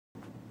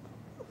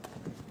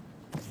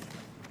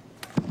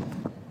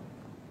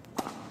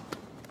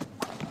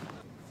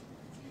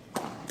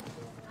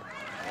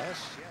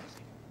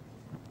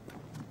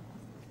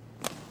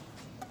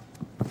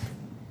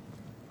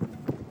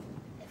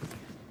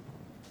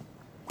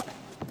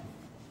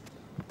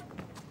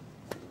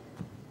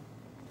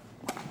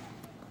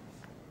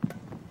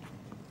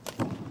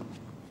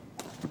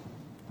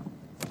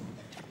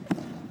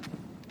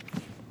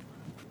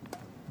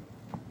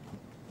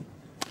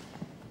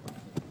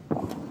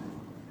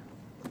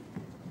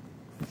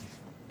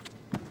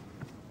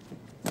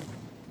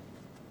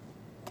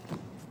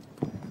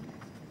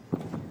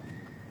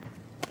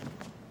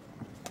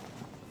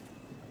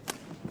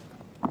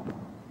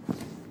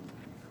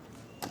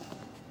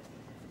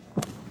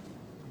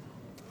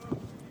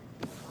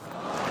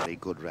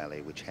good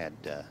rally which had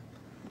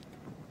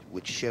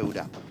which showed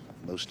up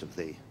most of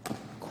the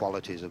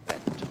qualities of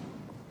badminton.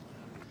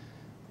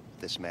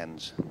 This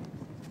man's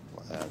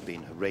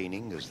been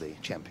reigning as the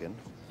champion.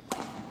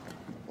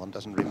 One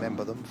doesn't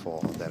remember them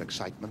for their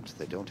excitement.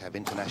 They don't have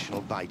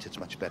international bite. It's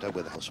much better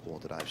with a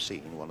sport that I've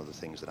seen. One of the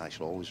things that I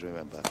shall always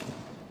remember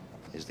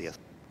is the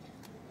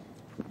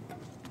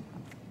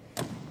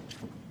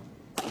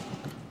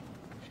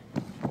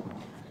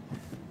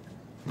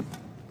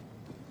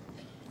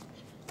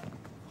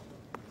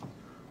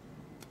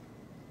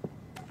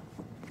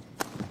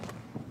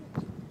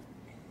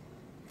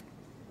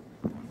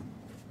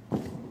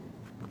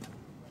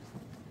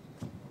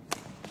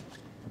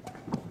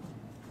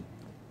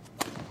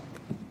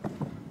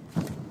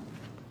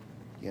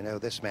You know,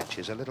 this match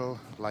is a little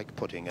like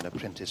putting an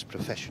apprentice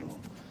professional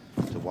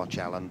to watch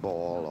Alan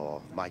Ball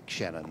or Mike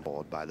Shannon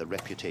board by the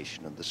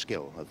reputation and the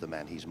skill of the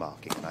man he's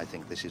marking. And I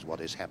think this is what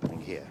is happening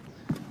here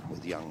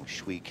with young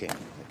Swie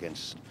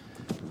against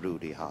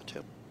Rudi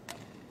Hartono.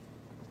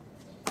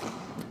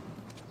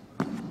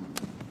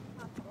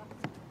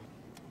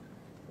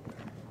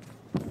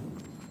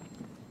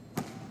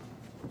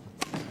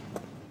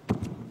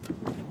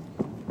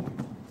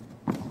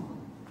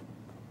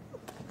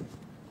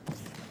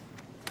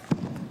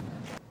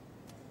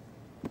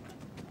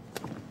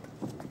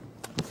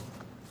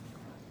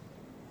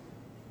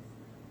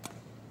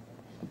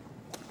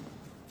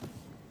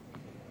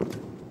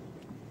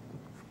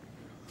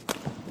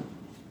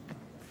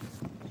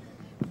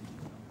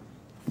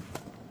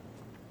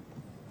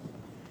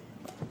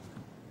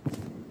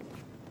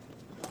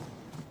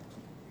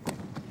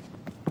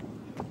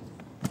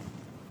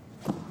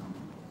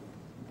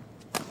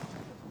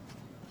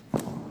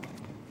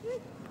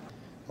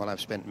 Well, I've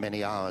spent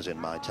many hours in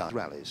my time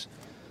rallies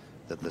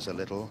that there's a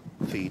little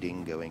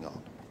feeding going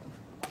on.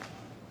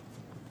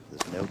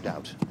 There's no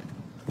doubt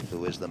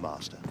who is the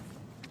master.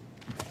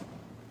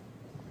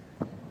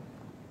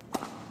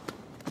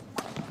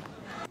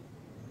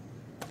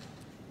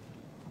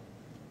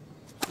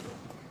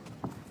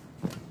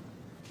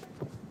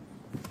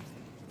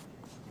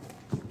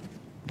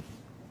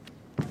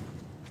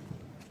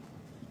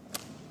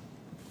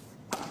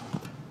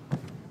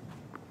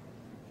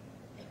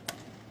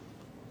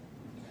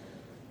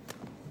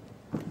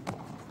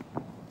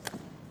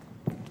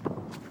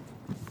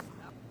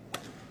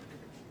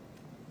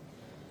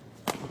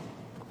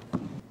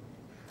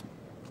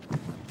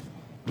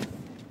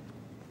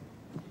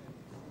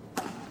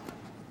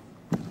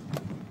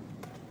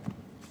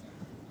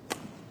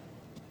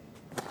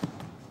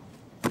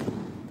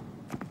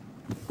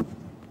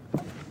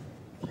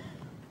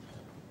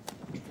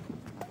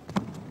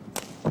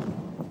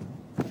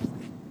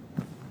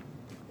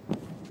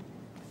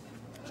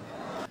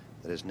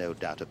 There is no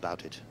doubt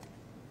about it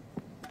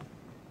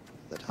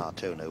that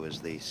Hartono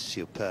is the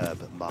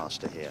superb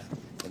master here.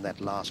 In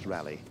that last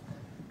rally,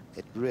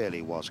 it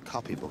really was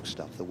copybook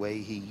stuff, the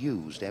way he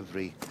used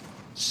every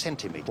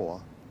centimetre.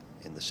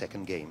 In the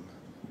second game,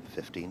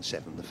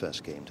 15-7 the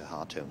first game to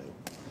Hartono.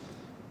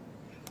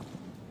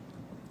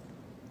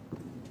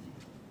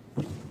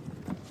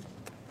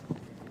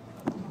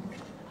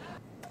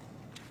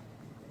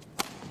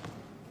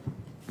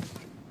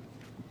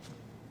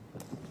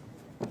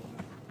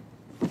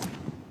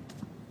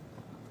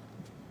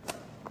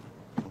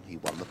 He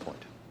won the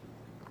point.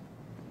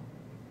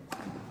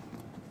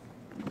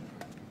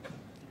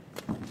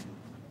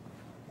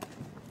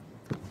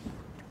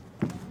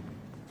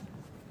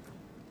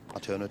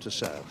 Hartono to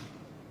serve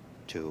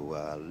to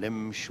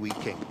Lim Shui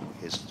King,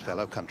 his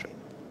fellow country.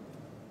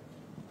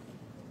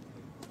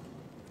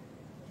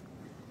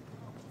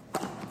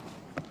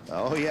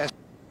 Oh yes.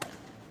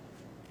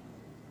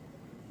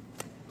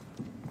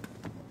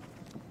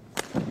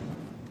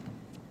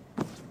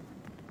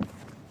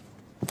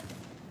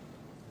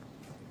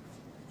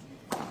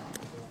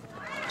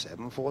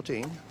 Seven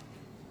 14.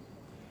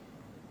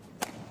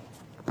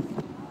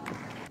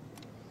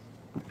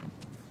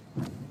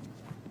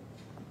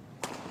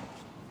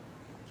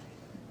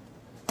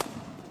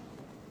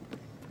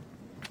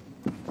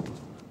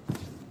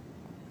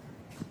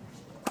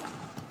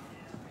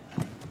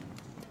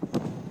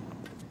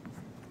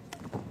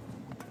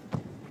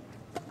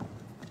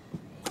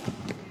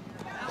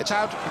 It's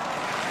out.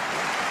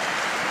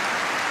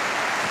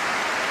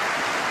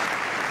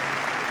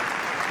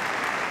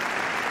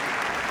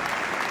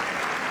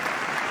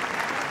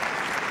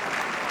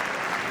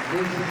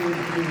 This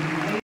is the